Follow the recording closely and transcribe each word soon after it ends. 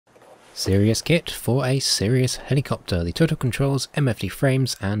Serious kit for a serious helicopter, the Total Controls MFD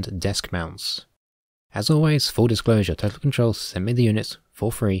frames and desk mounts. As always, full disclosure, Total Controls sent me the units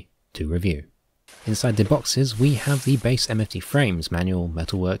for free to review. Inside the boxes we have the base MFD frames, manual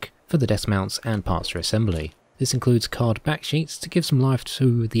metalwork for the desk mounts and parts for assembly. This includes card back sheets to give some life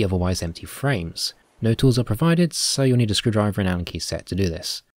to the otherwise empty frames. No tools are provided, so you'll need a screwdriver and Allen key set to do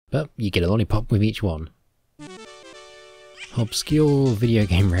this, but you get a lollipop with each one. Obscure video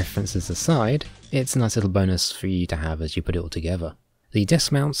game references aside, it's a nice little bonus for you to have as you put it all together. The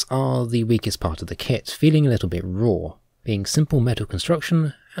desk mounts are the weakest part of the kit, feeling a little bit raw. Being simple metal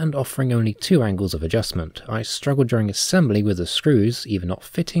construction and offering only 2 angles of adjustment, I struggled during assembly with the screws either not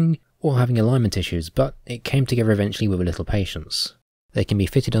fitting or having alignment issues, but it came together eventually with a little patience. They can be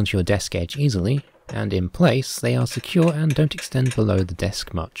fitted onto your desk edge easily, and in place they are secure and don't extend below the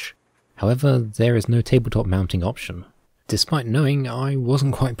desk much. However, there is no tabletop mounting option. Despite knowing I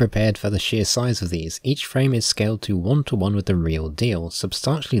wasn't quite prepared for the sheer size of these, each frame is scaled to 1:1 with the real deal,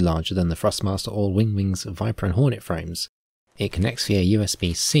 substantially larger than the Thrustmaster or Wingwing's Viper and Hornet frames. It connects via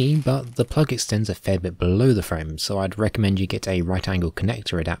USB-C, but the plug extends a fair bit below the frame, so I'd recommend you get a right angle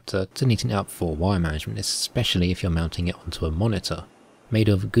connector adapter to neaten it up for wire management, especially if you're mounting it onto a monitor. Made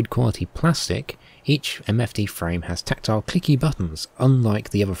of good quality plastic, each MFD frame has tactile clicky buttons, unlike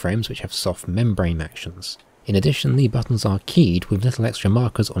the other frames which have soft membrane actions. In addition, the buttons are keyed with little extra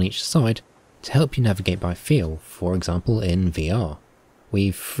markers on each side to help you navigate by feel, for example in VR.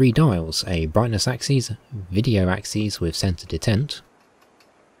 We've 3 dials, a brightness axis, video axis with center detent,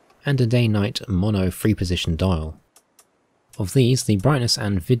 and a day-night mono 3-position dial. Of these, the brightness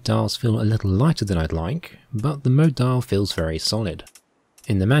and vid dials feel a little lighter than I'd like, but the mode dial feels very solid.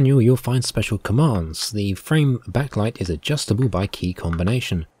 In the manual you'll find special commands. The frame backlight is adjustable by key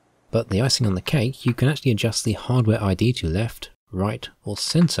combination, but the icing on the cake, you can actually adjust the hardware ID to left, right or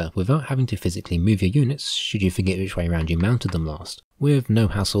center without having to physically move your units should you forget which way around you mounted them last, with no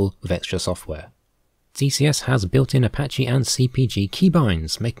hassle with extra software. DCS has built-in Apache and CPG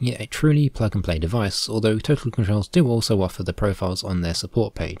keybinds, making it a truly plug-and-play device, although Total Controls do also offer the profiles on their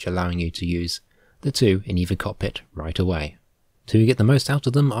support page, allowing you to use the 2 in either cockpit right away. To get the most out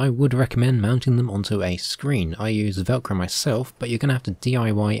of them, I would recommend mounting them onto a screen. I use Velcro myself, but you're going to have to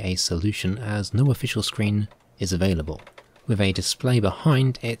DIY a solution as no official screen is available. With a display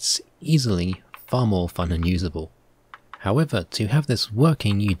behind, it's easily far more fun and usable. However, to have this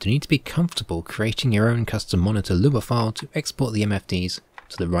working, you do need to be comfortable creating your own custom monitor Lua file to export the MFDs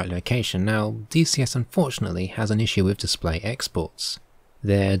to the right location. Now, DCS unfortunately has an issue with display exports.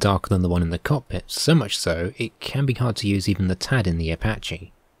 They're darker than the one in the cockpit, so much so it can be hard to use even the TAD in the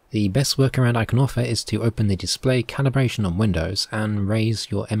Apache. The best workaround I can offer is to open the display calibration on Windows and raise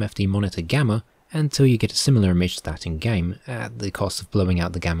your MFD monitor gamma until you get a similar image to that in game, at the cost of blowing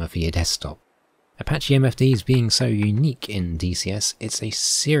out the gamma for your desktop. Apache MFDs being so unique in DCS, it's a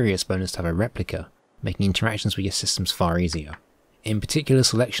serious bonus to have a replica, making interactions with your systems far easier. In particular,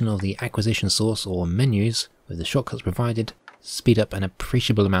 selection of the acquisition source or menus, with the shortcuts provided, speed up an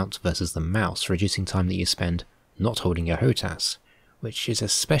appreciable amount versus the mouse, reducing time that you spend not holding your HOTAS, which is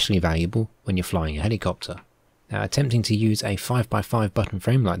especially valuable when you're flying a helicopter. Now, attempting to use a 5x5 button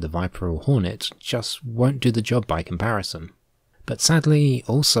frame like the Viper or Hornet just won't do the job by comparison. But sadly,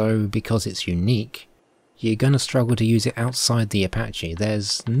 also because it's unique, you're going to struggle to use it outside the Apache.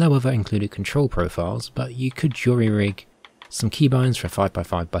 There's no other included control profiles, but you could jury-rig some keybinds for a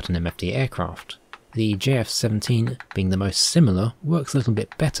 5x5 button MFD aircraft. The JF-17, being the most similar, works a little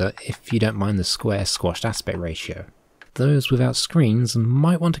bit better if you don't mind the square squashed aspect ratio. Those without screens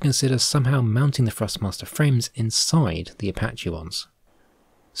might want to consider somehow mounting the Thrustmaster frames inside the Apache ones.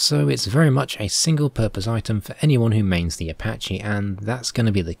 So it's very much a single purpose item for anyone who mains the Apache, and that's going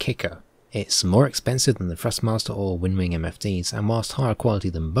to be the kicker. It's more expensive than the Thrustmaster or Wingwing MFDs, and whilst higher quality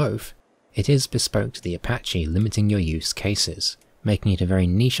than both, it is bespoke to the Apache, limiting your use cases, making it a very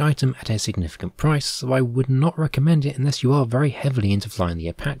niche item at a significant price, so I would not recommend it unless you are very heavily into flying the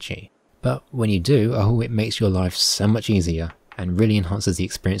Apache. But when you do, oh, it makes your life so much easier, and really enhances the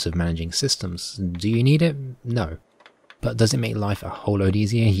experience of managing systems. Do you need it? No. But does it make life a whole load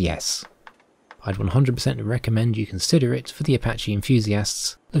easier? Yes. I'd 100% recommend you consider it for the Apache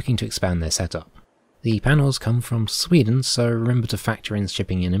enthusiasts looking to expand their setup. The panels come from Sweden, so remember to factor in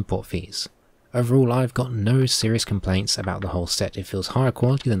shipping and import fees. Overall, I've got no serious complaints about the whole set. It feels higher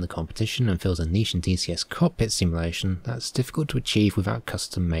quality than the competition and fills a niche in DCS cockpit simulation that's difficult to achieve without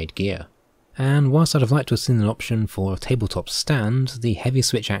custom-made gear. And whilst I'd have liked to have seen an option for a tabletop stand, the heavy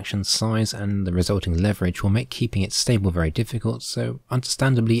switch action size and the resulting leverage will make keeping it stable very difficult, so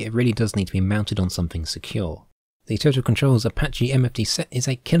understandably it really does need to be mounted on something secure. The Total Controls Apache MFD set is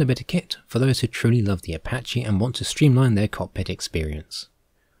a killer bit of kit for those who truly love the Apache and want to streamline their cockpit experience.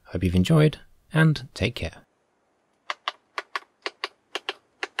 Hope you've enjoyed, and take care.